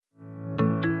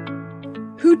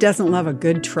Who doesn't love a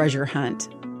good treasure hunt?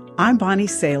 I'm Bonnie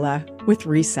Sala with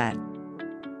Reset.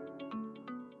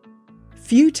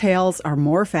 Few tales are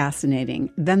more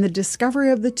fascinating than the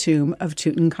discovery of the tomb of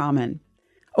Tutankhamun.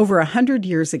 Over 100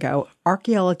 years ago,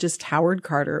 archaeologist Howard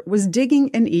Carter was digging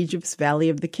in Egypt's Valley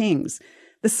of the Kings,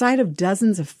 the site of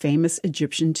dozens of famous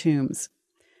Egyptian tombs.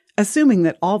 Assuming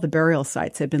that all the burial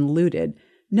sites had been looted,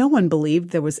 no one believed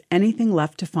there was anything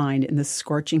left to find in the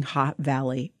scorching hot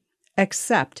valley,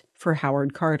 except for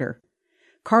Howard Carter.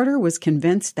 Carter was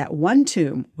convinced that one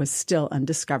tomb was still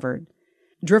undiscovered.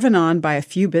 Driven on by a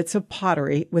few bits of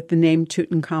pottery with the name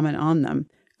Tutankhamun on them,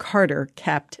 Carter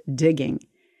kept digging.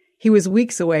 He was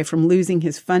weeks away from losing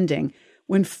his funding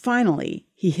when finally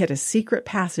he hit a secret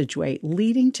passageway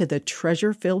leading to the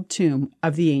treasure-filled tomb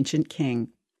of the ancient king.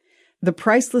 The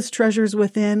priceless treasures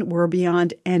within were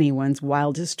beyond anyone's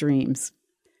wildest dreams.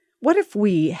 What if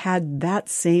we had that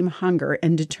same hunger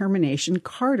and determination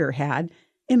Carter had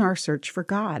in our search for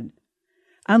God?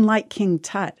 Unlike King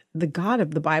Tut, the God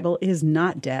of the Bible is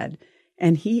not dead,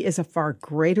 and he is a far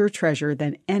greater treasure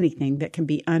than anything that can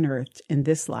be unearthed in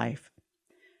this life.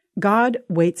 God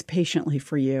waits patiently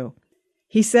for you.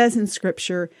 He says in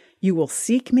Scripture, "You will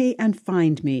seek me and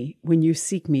find me when you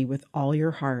seek me with all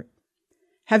your heart."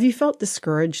 Have you felt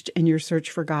discouraged in your search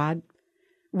for God?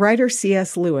 Writer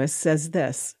C.S. Lewis says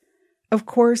this, "Of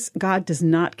course, God does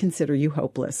not consider you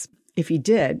hopeless. If he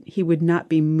did, he would not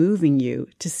be moving you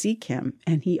to seek him,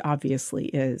 and he obviously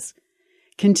is.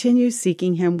 Continue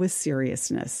seeking him with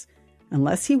seriousness.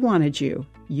 Unless he wanted you,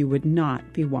 you would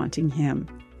not be wanting him.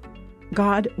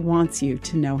 God wants you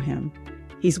to know him.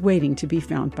 He's waiting to be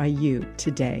found by you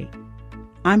today."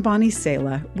 I'm Bonnie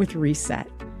Sala with Reset.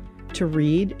 To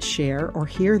read, share, or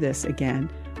hear this again,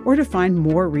 or to find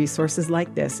more resources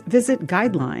like this, visit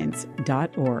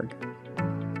guidelines.org.